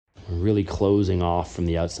really closing off from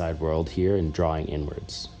the outside world here and drawing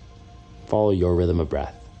inwards. Follow your rhythm of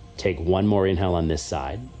breath. Take one more inhale on this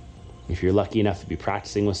side. If you're lucky enough to be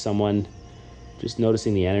practicing with someone, just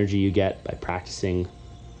noticing the energy you get by practicing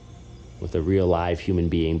with a real live human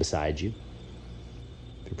being beside you.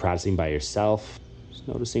 If you're practicing by yourself, just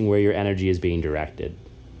noticing where your energy is being directed.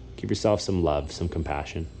 Give yourself some love, some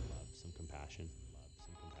compassion.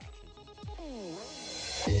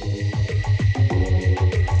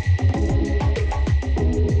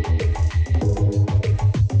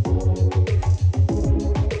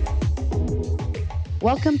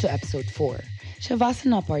 Welcome to episode 4,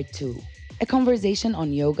 Shavasana Part 2, a conversation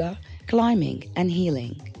on yoga, climbing, and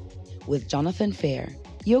healing, with Jonathan Fair,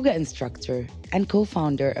 yoga instructor and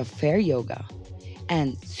co-founder of Fair Yoga,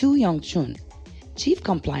 and Soo-Young Chun, Chief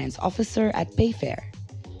Compliance Officer at Payfair,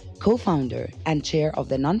 co-founder and chair of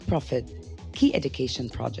the nonprofit Key Education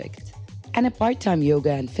Project, and a part-time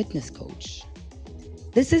yoga and fitness coach.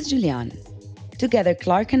 This is Julian. Together,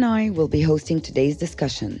 Clark and I will be hosting today's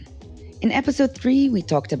discussion. In episode 3, we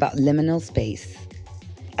talked about liminal space.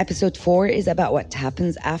 Episode 4 is about what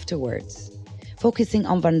happens afterwards, focusing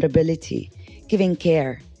on vulnerability, giving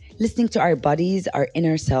care, listening to our bodies, our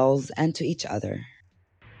inner selves, and to each other.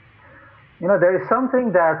 There is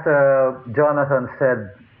something that Jonathan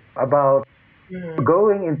said about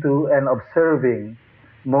going into and observing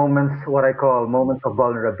moments, what I call moments of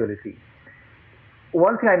vulnerability.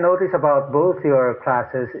 One thing I notice about both your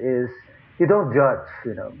classes is you don't judge.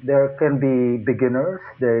 There can be beginners,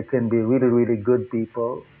 there can be really, really good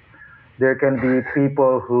people. There can be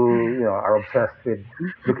people who are obsessed with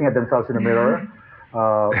looking at themselves in the mirror,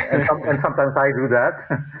 and sometimes I do that,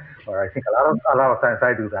 or I think a lot of times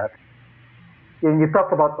I do that. And you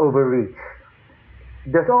talk about overreach.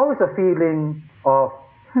 There's always a feeling of,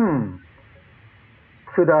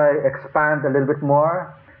 should I expand a little bit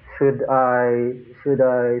more? Should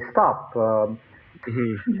I stop?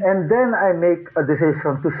 And then I make a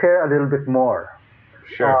decision to share a little bit more.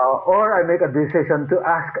 Sure. Or I make a decision to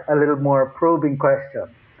ask a little more probing question.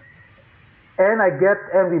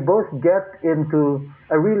 And we both get into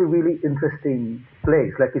a really, really interesting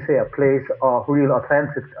place. Like you say, a place of real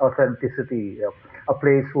authenticity, a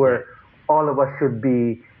place where all of us should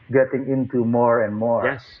be getting into more and more.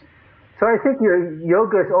 Yes. So I think your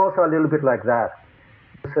yoga is also a little bit like that.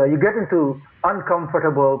 So you get into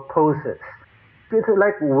uncomfortable poses. It's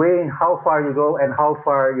like weighing how far you go and how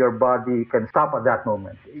far your body can stop at that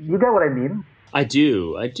moment. You get what I mean? I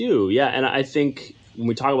do. Yeah. And I think when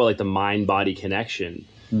we talk about like the mind-body connection,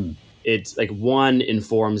 it's like one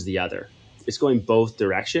informs the other. It's going both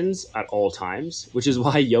directions at all times, which is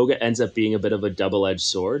why yoga ends up being a bit of a double-edged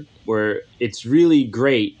sword, where it's really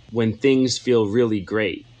great when things feel really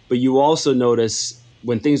great. But you also notice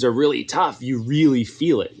when things are really tough, you really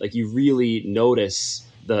feel it. Like you really notice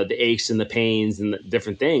the aches and the pains and the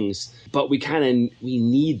different things. But we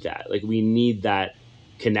need that. Like we need that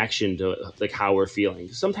connection to like how we're feeling.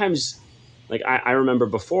 Sometimes, like I remember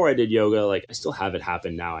before I did yoga, like I still have it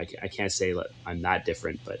happen now. I can't say that I'm that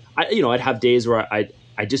different, but I'd have days where I'd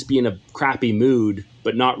just be in a crappy mood,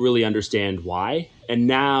 but not really understand why. And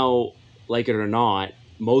now, like it or not,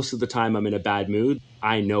 most of the time I'm in a bad mood,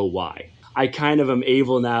 I know why. I kind of am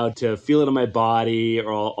able now to feel it in my body,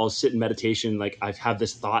 or I'll sit in meditation. Like I have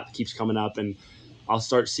this thought that keeps coming up and I'll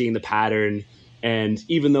start seeing the pattern. And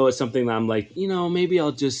even though it's something that I'm like, maybe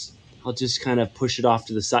I'll just kind of push it off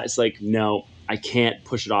to the side. It's like, no, I can't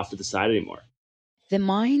push it off to the side anymore. The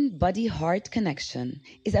mind-body-heart connection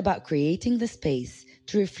is about creating the space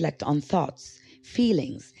to reflect on thoughts,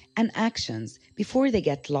 feelings, and actions before they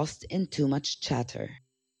get lost in too much chatter.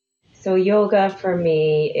 So yoga for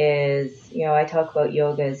me is, I talk about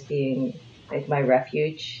yoga as being like my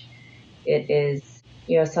refuge. It is,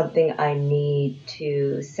 something I need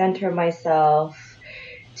to center myself,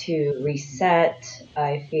 to reset.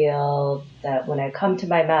 I feel that when I come to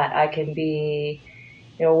my mat, I can be,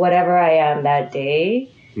 whatever I am that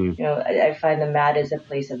day. I find the mat is a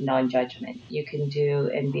place of non-judgment. You can do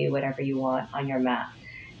and be whatever you want on your mat.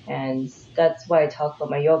 And that's why I talk about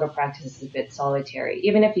my yoga practice is a bit solitary.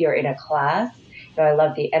 Even if you're in a class, I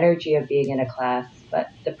love the energy of being in a class, but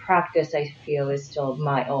the practice I feel is still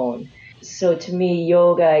my own. So to me,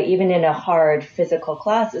 yoga, even in a hard physical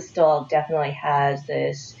class, it still definitely has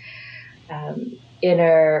this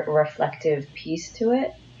inner reflective piece to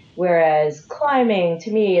it. Whereas climbing,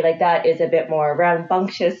 to me, like that is a bit more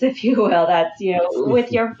rambunctious, if you will. That's,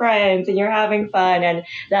 with your friends and you're having fun. And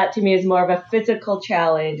that to me is more of a physical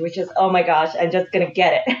challenge, which is, oh my gosh, I'm just going to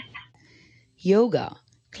get it. Yoga,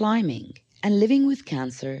 climbing, and living with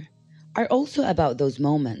cancer are also about those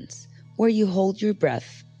moments where you hold your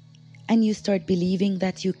breath, and you start believing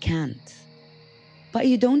that you can't. But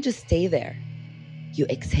you don't just stay there. You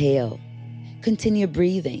exhale, continue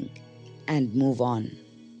breathing, and move on.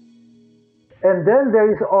 And then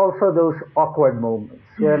there is also those awkward moments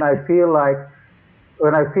when I feel like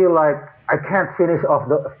I can't finish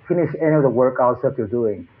any of the workouts that you're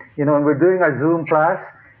doing. When we're doing our Zoom class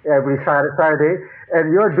every Saturday,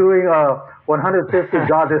 and you're doing 150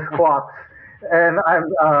 goddess squats, and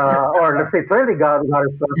or let's say 20 goddess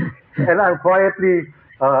squats, and I'm quietly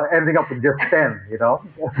ending up with just 10.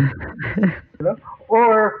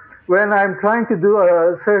 Or when I'm trying to do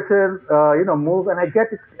a certain move, and I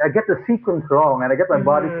get the sequence wrong, and I get my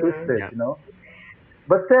body twisted. Yeah.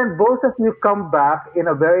 But then both of you come back in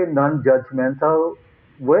a very non-judgmental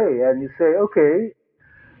way, and you say, okay,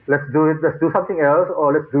 let's do it. Let's do something else,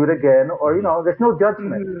 or let's do it again, or there's no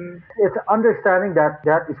judgment. It's understanding that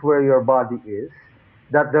that is where your body is.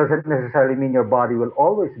 That doesn't necessarily mean your body will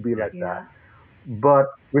always be like that, but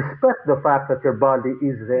respect the fact that your body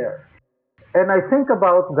is there. And I think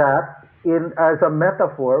about that in as a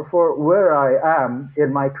metaphor for where I am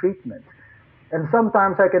in my treatment. And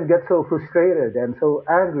sometimes I can get so frustrated and so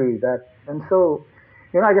angry and so,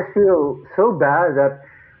 I just feel so bad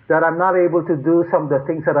that I'm not able to do some of the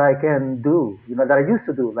things that I can do, that I used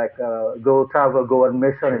to do, like go travel, go on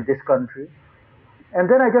mission in this country. And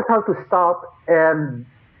then I just have to stop and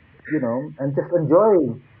just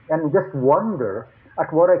enjoy and just wonder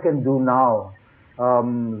at what I can do now,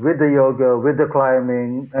 with the yoga, with the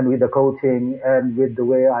climbing, and with the coaching, and with the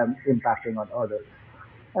way I'm impacting on others.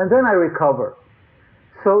 And then I recover.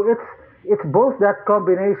 So it's both that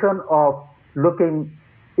combination of looking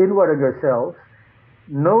inward at yourself,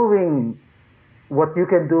 knowing what you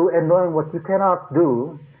can do and knowing what you cannot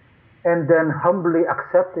do, and then humbly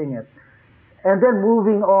accepting it, and then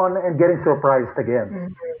moving on and getting surprised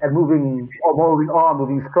again, and moving on,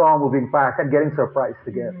 moving strong, moving fast, and getting surprised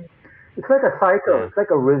again. It's like a cycle. It's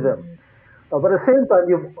like a rhythm. But at the same time,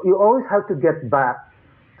 you always have to get back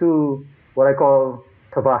to what I call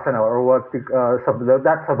savasana, or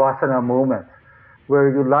that savasana moment where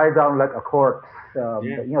you lie down like a corpse,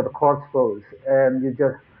 the corpse pose, and you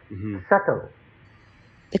just settle.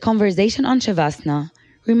 The conversation on Shavasana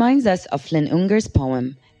reminds us of Lynn Unger's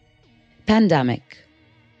poem, Pandemic.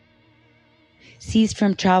 Cease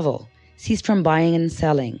from travel, cease from buying and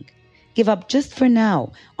selling. Give up just for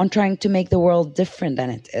now on trying to make the world different than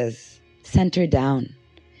it is. Center down.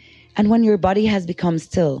 And when your body has become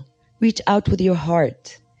still, reach out with your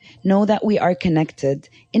heart. Know that we are connected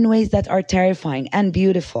in ways that are terrifying and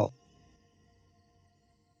beautiful.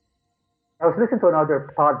 I was listening to another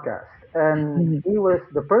podcast, and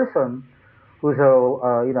the person who's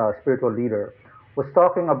a spiritual leader was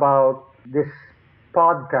talking about this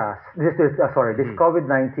podcast. This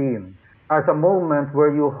COVID-19 as a moment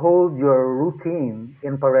where you hold your routine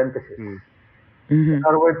in parentheses. In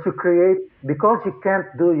other words, because you can't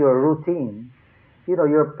do your routine,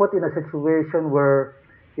 you're put in a situation where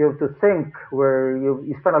you have to think, where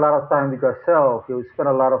you spend a lot of time with yourself, you spend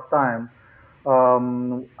a lot of time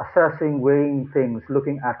assessing, weighing things,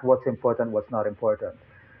 looking at what's important, what's not important.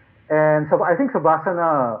 And so I think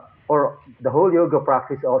Savasana, or the whole yoga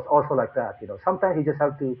practice, is also like that. Sometimes you just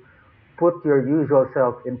have to put your usual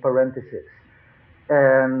self in parentheses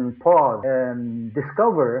and pause and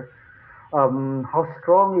discover how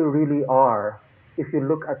strong you really are if you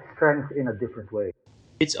look at strength in a different way.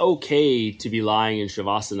 It's okay to be lying in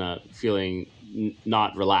Shavasana feeling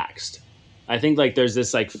not relaxed. I think there's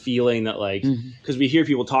this feeling that because we hear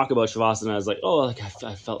people talk about Shavasana as I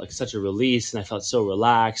felt like such a release and I felt so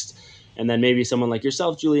relaxed. And then maybe someone like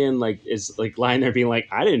yourself, Julian, is lying there being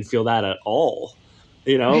I didn't feel that at all.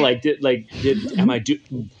 Am I am I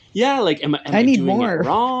doing it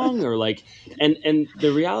wrong? Or and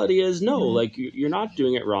the reality is no, you're not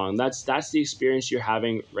doing it wrong. That's the experience you're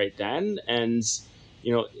having right then. And,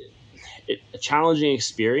 a challenging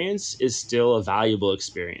experience is still a valuable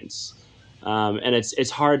experience. And it's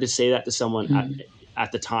hard to say that to someone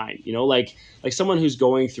at the time, like someone who's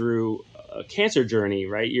going through a cancer journey,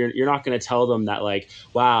 right? You're not going to tell them that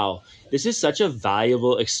wow, this is such a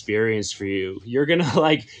valuable experience for you. You're going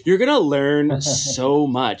to learn so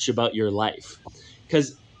much about your life,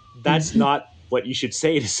 because that's not what you should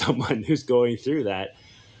say to someone who's going through that.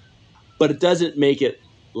 But it doesn't make it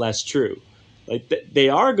less true. They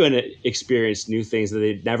are going to experience new things that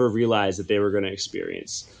they never realized that they were going to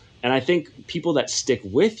experience. And I think people that stick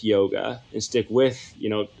with yoga and stick with,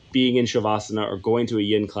 being in Shavasana or going to a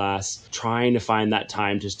yin class, trying to find that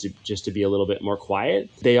time just to be a little bit more quiet,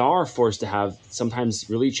 they are forced to have sometimes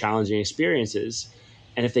really challenging experiences.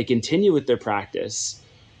 And if they continue with their practice,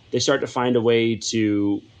 they start to find a way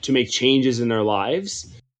to make changes in their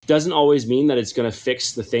lives. Doesn't always mean that it's going to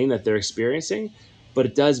fix the thing that they're experiencing, but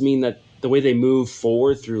it does mean that the way they move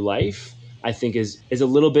forward through life, I think is a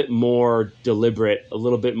little bit more deliberate, a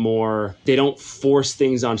little bit more, they don't force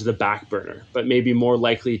things onto the back burner, but maybe more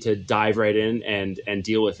likely to dive right in and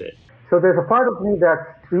deal with it. So there's a part of me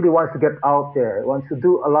that really wants to get out there, wants to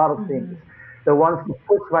do a lot of things, that wants to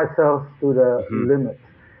push myself to the limit,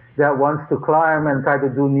 that wants to climb and try to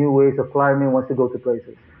do new ways of climbing, wants to go to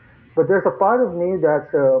places. But there's a part of me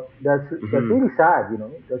that's really sad,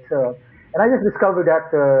 and I just discovered that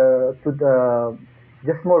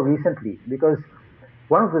just more recently, because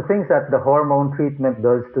one of the things that the hormone treatment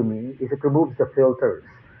does to me is it removes the filters.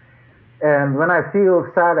 And when I feel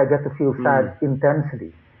sad, I get to feel sad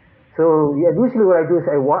intensely. So yeah, usually what I do is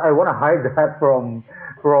I want to hide that from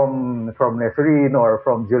Nesreen or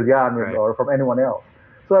from Julian or from anyone else.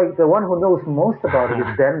 So the one who knows most about it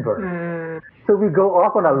is Denver. So we go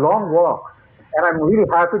off on a long walk, and I'm really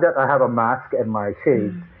happy that I have a mask and my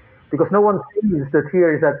shades because no one sees the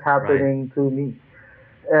tears that's happening to me.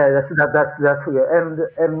 That's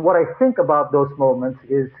and what I think about those moments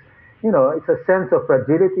is, it's a sense of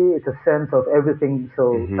fragility, it's a sense of everything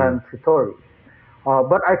so transitory.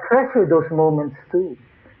 But I treasure those moments too.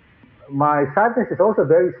 My sadness is also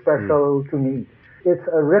very special to me. It's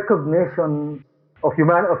a recognition of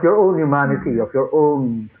your own humanity, of your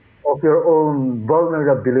own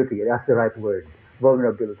vulnerability. That's the right word,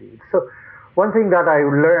 vulnerability. So, one thing that I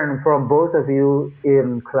learned from both of you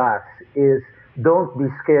in class is don't be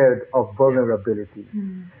scared of vulnerability.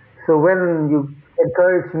 So when you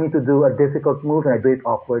encourage me to do a difficult move and I do it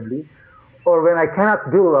awkwardly, or when I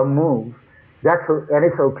cannot do a move, and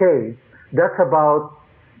it's okay. That's about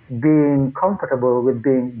being comfortable with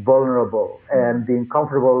being vulnerable and being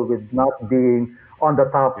comfortable with not being on the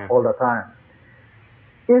top all the time.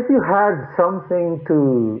 If you had something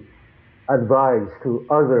to advise to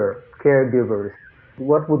other caregivers,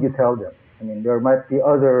 what would you tell them? I mean, there might be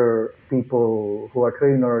other people who are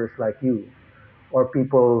trainers like you, or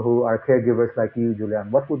people who are caregivers like you, Julian.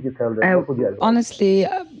 What would you tell them? What would you advise? Honestly,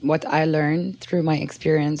 what I learned through my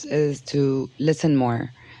experience is to listen more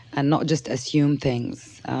and not just assume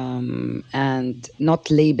things, and not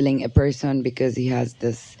labeling a person because he has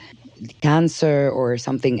this cancer or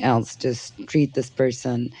something else. Just treat this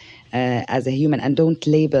person as a human and don't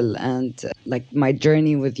label. And like my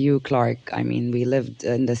journey with you, Clark, I mean, we lived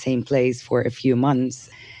in the same place for a few months.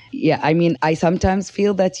 Yeah, I mean, I sometimes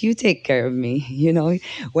feel that you take care of me.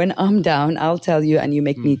 When I'm down, I'll tell you and you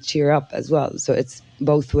make me cheer up as well. So it's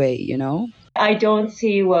both way. I don't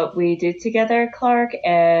see what we did together, Clark,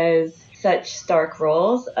 as such stark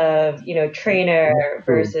roles of, trainer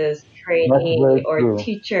versus trainee or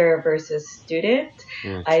teacher versus student.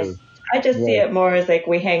 I just see it more as like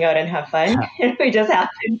we hang out and have fun and we just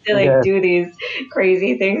happen to do these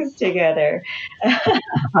crazy things together.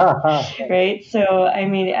 Right. So, I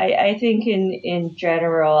mean, I think in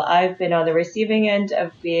general, I've been on the receiving end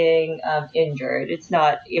of being injured. It's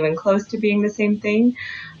not even close to being the same thing,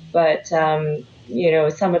 but, some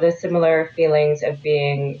of the similar feelings of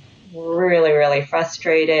being really, really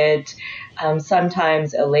frustrated,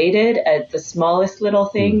 sometimes elated at the smallest little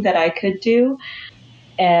thing that I could do.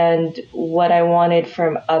 And what I wanted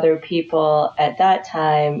from other people at that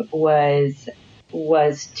time was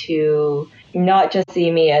to not just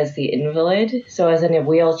see me as the invalid. So I was in a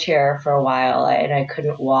wheelchair for a while and I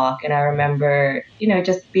couldn't walk. And I remember,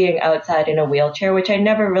 just being outside in a wheelchair, which I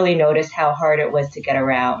never really noticed how hard it was to get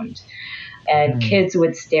around. And kids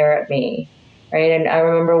would stare at me, right? And I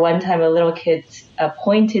remember one time a little kid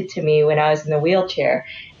pointed to me when I was in the wheelchair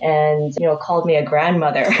and, called me a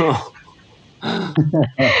grandmother.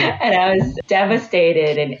 And I was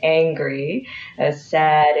devastated and angry,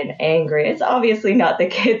 sad and angry. It's obviously not the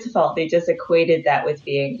kid's fault. They just equated that with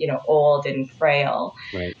being, old and frail.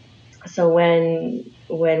 Right. So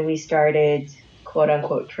when we started, quote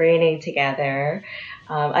unquote, training together,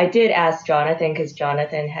 I did ask Jonathan, because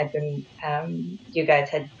Jonathan had been, you guys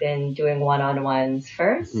had been doing one-on-ones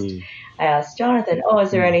first. I asked Jonathan,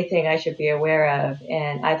 is there anything I should be aware of?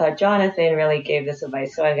 And I thought Jonathan really gave this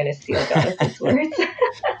advice, so I'm going to steal Jonathan's words.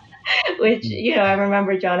 Which, I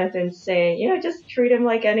remember Jonathan saying, just treat him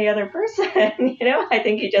like any other person. I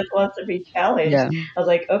think he just wants to be challenged. Yeah. I was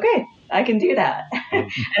like, okay, I can do that.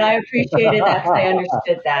 And I appreciated that because I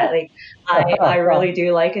understood that. Like, I really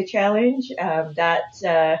do like a challenge.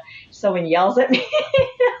 That someone yells at me,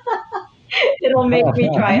 it'll make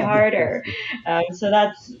me try harder.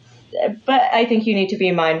 But I think you need to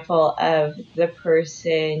be mindful of the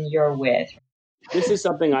person you're with. This is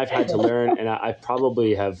something I've had to learn, and I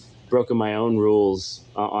probably have broken my own rules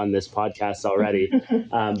on this podcast already.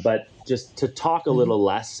 But just to talk a little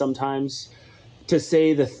less sometimes, to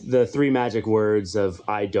say the three magic words of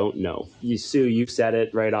I don't know. Sue, you said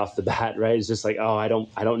it right off the bat, right? It's just like, oh, I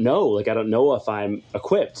don't know. Like, I don't know if I'm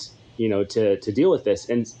equipped, to deal with this.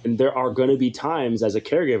 And there are going to be times as a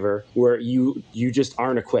caregiver where you just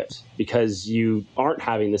aren't equipped because you aren't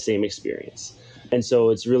having the same experience. And so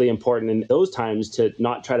it's really important in those times to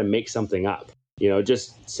not try to make something up.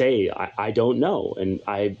 Just say, I don't know. And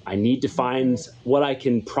I need to find what I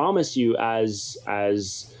can promise you as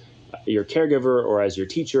your caregiver or as your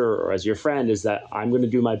teacher or as your friend is that I'm going to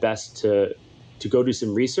do my best to go do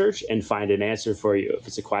some research and find an answer for you if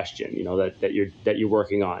it's a question, that you're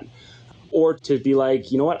working on. Or to be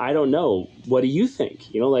like, you know what, I don't know. What do you think?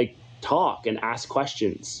 Talk and ask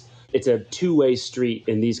questions. It's a two-way street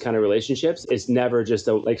in these kind of relationships. It's never just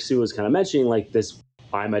like Sue was kind of mentioning, like this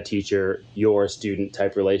I'm a teacher, you're a student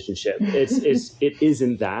type relationship. It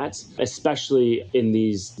isn't that, especially in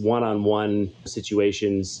these one-on-one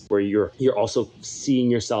situations where you're also seeing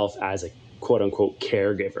yourself as a quote unquote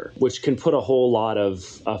caregiver, which can put a whole lot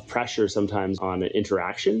of pressure sometimes on an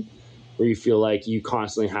interaction where you feel like you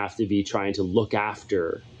constantly have to be trying to look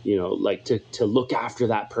after, to look after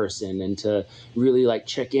that person and to really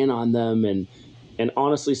check in on them. And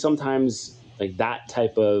honestly, sometimes that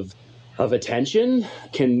type of attention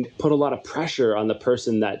can put a lot of pressure on the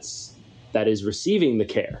person that is receiving the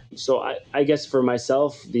care. So I guess for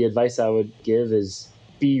myself, the advice I would give is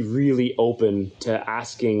be really open to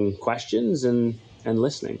asking questions and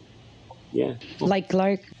listening. Yeah. Like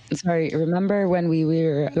Clark, remember when we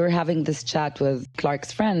were having this chat with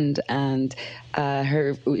Clark's friend and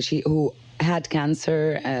who had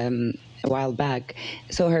cancer a while back.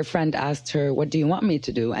 So her friend asked her, what do you want me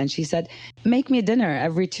to do? And she said, make me dinner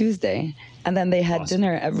every Tuesday. And then they had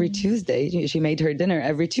dinner every Tuesday. She made her dinner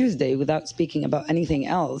every Tuesday without speaking about anything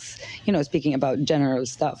else, speaking about general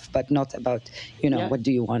stuff, but not about, what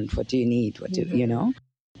do you want? What do you need?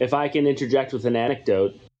 If I can interject with an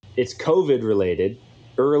anecdote, it's COVID related.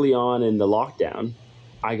 Early on in the lockdown,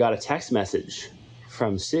 I got a text message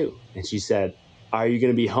from Sue and she said, are you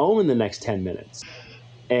going to be home in the next 10 minutes?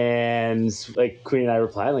 And Queenie and I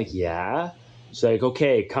replied, yeah. She's like,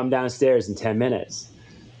 okay, come downstairs in 10 minutes.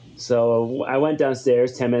 So I went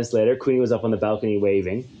downstairs. 10 minutes later, Queenie was up on the balcony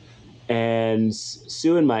waving. And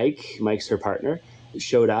Sue and Mike's her partner,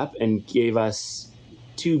 showed up and gave us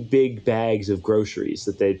 2 big bags of groceries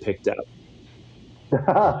that they'd picked up.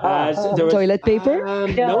 Toilet paper?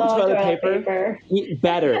 No toilet paper.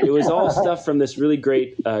 Better. It was all stuff from this really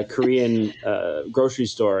great Korean grocery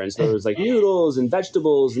store. And so there was noodles and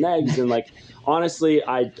vegetables and eggs. And honestly,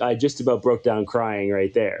 I just about broke down crying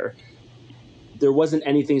right there. There wasn't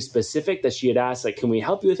anything specific that she had asked, can we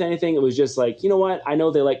help you with anything? It was just you know what? I know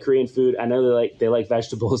they like Korean food. I know they like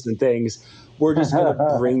vegetables and things. We're just going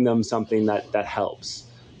to bring them something that helps.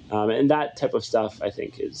 And that type of stuff, I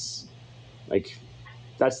think, is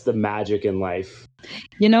that's the magic in life.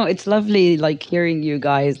 It's lovely hearing you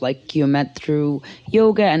guys, you met through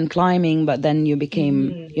yoga and climbing, but then you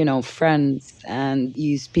became, friends, and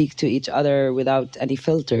you speak to each other without any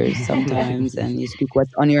filters sometimes, and you speak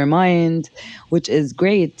what's on your mind, which is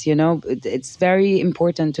great. It's very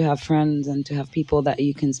important to have friends and to have people that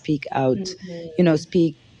you can speak out,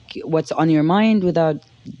 speak what's on your mind without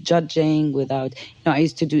judging, without I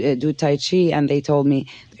used to do Tai Chi, and they told me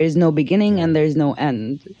there's no beginning and there's no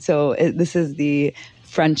end. So this is the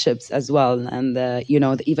friendships as well, and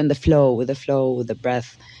even the flow with the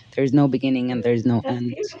breath, there's no beginning and there's no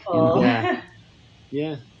end.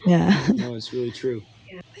 Yeah. No, it's really true.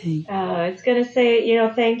 I was gonna say,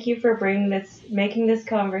 thank you for making this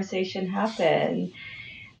conversation happen.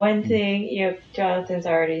 One thing, Jonathan's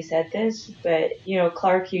already said this, but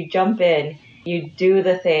Clark, you jump in, you do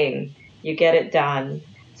the thing, you get it done.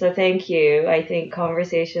 So thank you. I think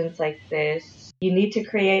conversations like this, you need to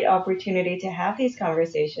create opportunity to have these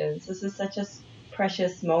conversations. This is such a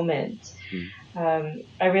precious moment.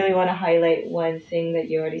 I really want to highlight one thing that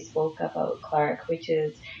you already spoke about, Clark, which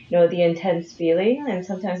is, the intense feeling, and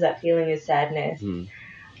sometimes that feeling is sadness.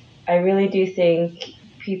 I really do think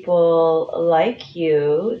people like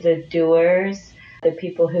you, the doers, the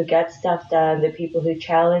people who get stuff done, the people who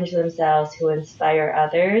challenge themselves, who inspire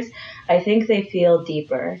others, I think they feel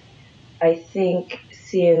deeper. I think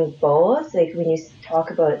seeing both, when you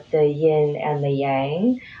talk about the yin and the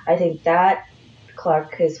yang, I think that,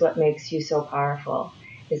 Clark, is what makes you so powerful,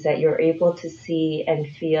 is that you're able to see and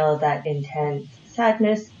feel that intense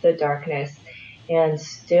sadness, the darkness, and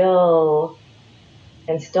still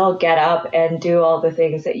get up and do all the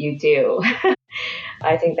things that you do.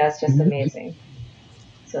 I think that's just amazing.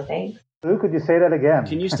 So thanks. Lou, could you say that again?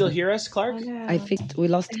 Can you still hear us, Clark? Oh, no. I think we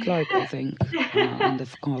lost Clark, I think, on the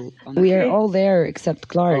call. We are all there except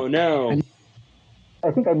Clark. Oh no.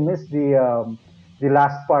 I think I missed the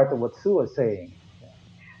last part of what Sue was saying.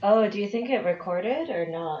 Oh, do you think it recorded or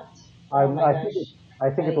not? I Oh my think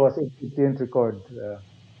gosh. it didn't record.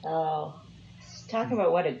 Oh, talking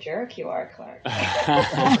about what a jerk you are, Clark.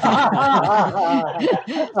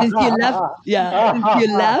 Since you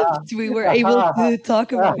left, we were able to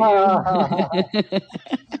talk about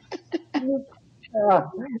you.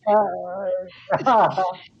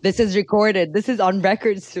 This is recorded. This is on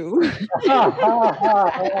record, Sue.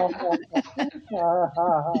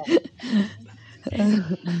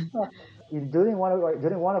 During one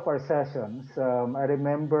of our sessions, I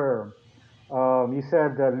remember you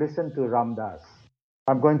said listen to Ramdas.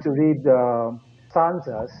 I'm going to read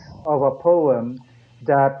stanzas of a poem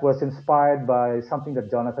that was inspired by something that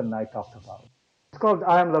Jonathan and I talked about. It's called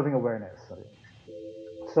I Am Loving Awareness.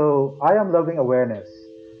 So I am loving awareness,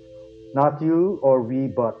 not you or we,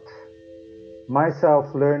 but myself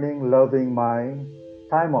learning, loving my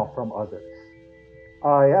time off from others.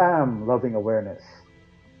 I am loving awareness,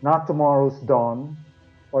 not tomorrow's dawn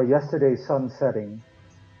or yesterday's sun setting,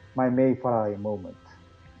 my Mayfly moment.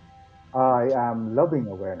 I am loving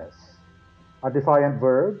awareness, a defiant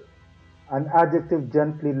verb, an adjective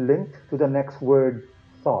gently linked to the next word,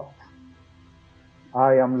 thought.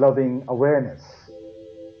 I am loving awareness,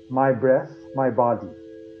 my breath, my body,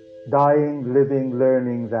 dying, living,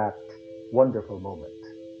 learning that wonderful moment.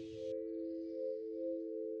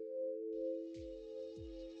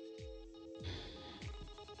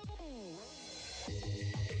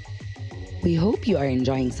 We hope you are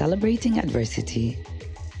enjoying Celebrating Adversity,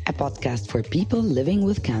 a podcast for people living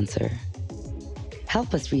with cancer.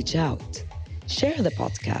 Help us reach out, share the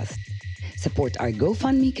podcast, support our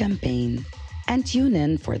GoFundMe campaign, and tune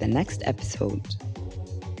in for the next episode.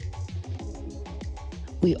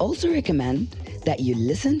 We also recommend that you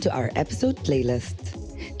listen to our episode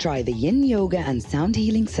playlist, try the Yin Yoga and Sound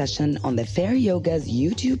Healing session on the Fair Yoga's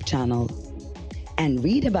YouTube channel, and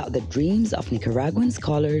read about the dreams of Nicaraguan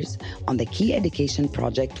scholars on the Key Education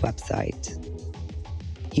Project website.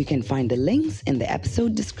 You can find the links in the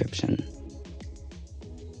episode description.